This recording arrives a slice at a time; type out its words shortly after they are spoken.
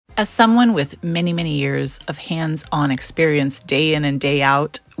As someone with many, many years of hands-on experience day in and day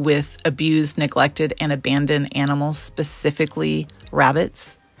out with abused, neglected, and abandoned animals, specifically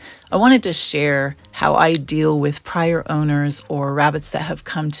rabbits, I wanted to share how I deal with prior owners or rabbits that have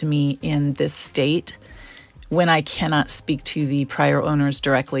come to me in this state when I cannot speak to the prior owners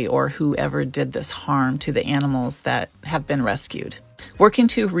directly or whoever did this harm to the animals that have been rescued. Working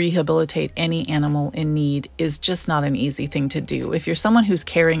to rehabilitate any animal in need is just not an easy thing to do. If you're someone who's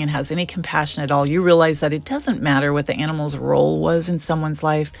caring and has any compassion at all, you realize that it doesn't matter what the animal's role was in someone's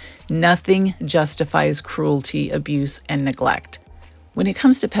life. Nothing justifies cruelty, abuse, and neglect. When it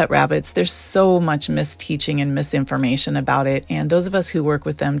comes to pet rabbits, there's so much misteaching and misinformation about it, and those of us who work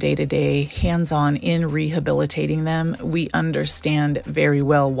with them day to day, hands-on in rehabilitating them, we understand very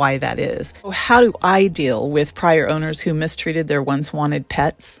well why that is. So how do I deal with prior owners who mistreated their once wanted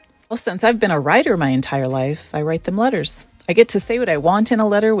pets? Well, since I've been a writer my entire life, I write them letters. I get to say what I want in a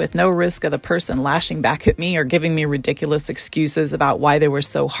letter with no risk of the person lashing back at me or giving me ridiculous excuses about why they were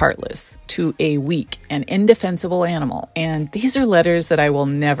so heartless to a weak and indefensible animal. And these are letters that I will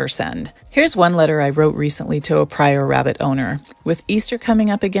never send. Here's one letter I wrote recently to a prior rabbit owner. With Easter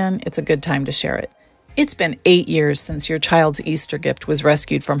coming up again, it's a good time to share it. It's been 8 years since your child's Easter gift was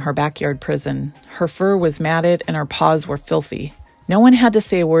rescued from her backyard prison. Her fur was matted and her paws were filthy. No one had to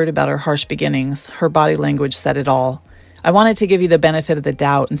say a word about her harsh beginnings. Her body language said it all. I wanted to give you the benefit of the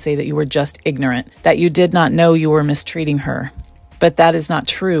doubt and say that you were just ignorant, that you did not know you were mistreating her. But that is not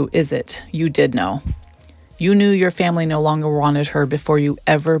true, is it? You did know. You knew your family no longer wanted her before you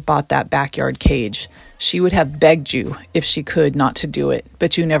ever bought that backyard cage. She would have begged you, if she could, not to do it,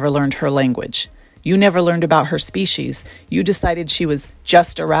 but you never learned her language. You never learned about her species. You decided she was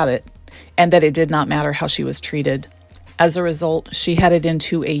just a rabbit, and that it did not matter how she was treated. As a result, she headed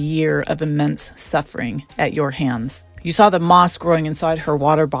into a year of immense suffering at your hands. You saw the moss growing inside her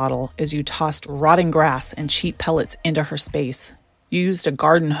water bottle as you tossed rotting grass and cheap pellets into her space. You used a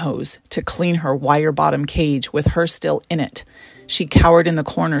garden hose to clean her wire-bottom cage with her still in it. She cowered in the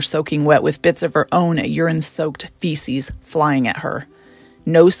corner soaking wet with bits of her own urine-soaked feces flying at her.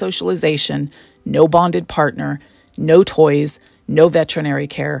 No socialization, no bonded partner, no toys, no veterinary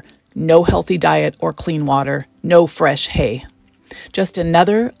care, no healthy diet or clean water, no fresh hay. Just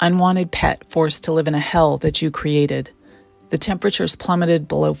another unwanted pet forced to live in a hell that you created. The temperatures plummeted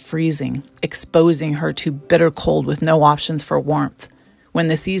below freezing, exposing her to bitter cold with no options for warmth. When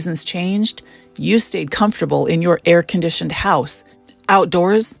the seasons changed, you stayed comfortable in your air-conditioned house.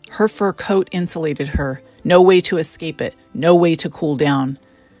 Outdoors, her fur coat insulated her. No way to escape it, no way to cool down.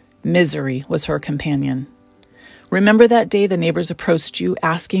 Misery was her companion. Remember that day the neighbors approached you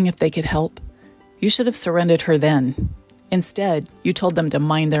asking if they could help? You should have surrendered her then. Instead, you told them to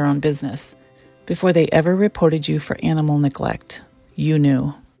mind their own business. Before they ever reported you for animal neglect, you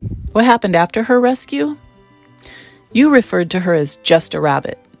knew. What happened after her rescue? You referred to her as just a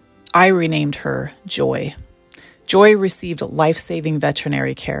rabbit. I renamed her Joy. Joy received life-saving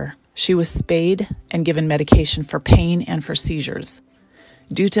veterinary care. She was spayed and given medication for pain and for seizures.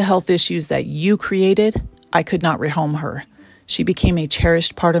 Due to health issues that you created, I could not rehome her. She became a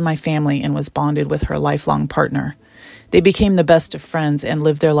cherished part of my family and was bonded with her lifelong partner. They became the best of friends and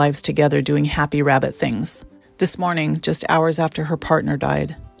lived their lives together doing happy rabbit things. This morning, just hours after her partner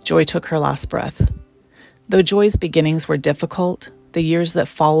died, Joy took her last breath. Though Joy's beginnings were difficult, the years that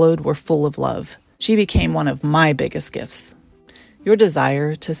followed were full of love. She became one of my biggest gifts. Your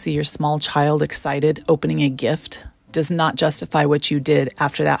desire to see your small child excited opening a gift does not justify what you did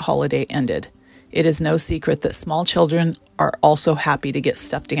after that holiday ended. It is no secret that small children are also happy to get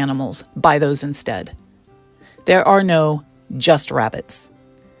stuffed animals. Buy those instead. There are no just rabbits.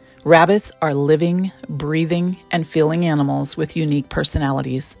 Rabbits are living, breathing, and feeling animals with unique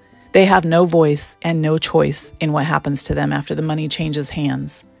personalities. They have no voice and no choice in what happens to them after the money changes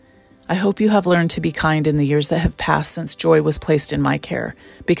hands. I hope you have learned to be kind in the years that have passed since Joy was placed in my care,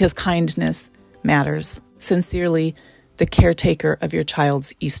 because kindness matters. Sincerely, the caretaker of your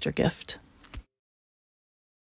child's Easter gift.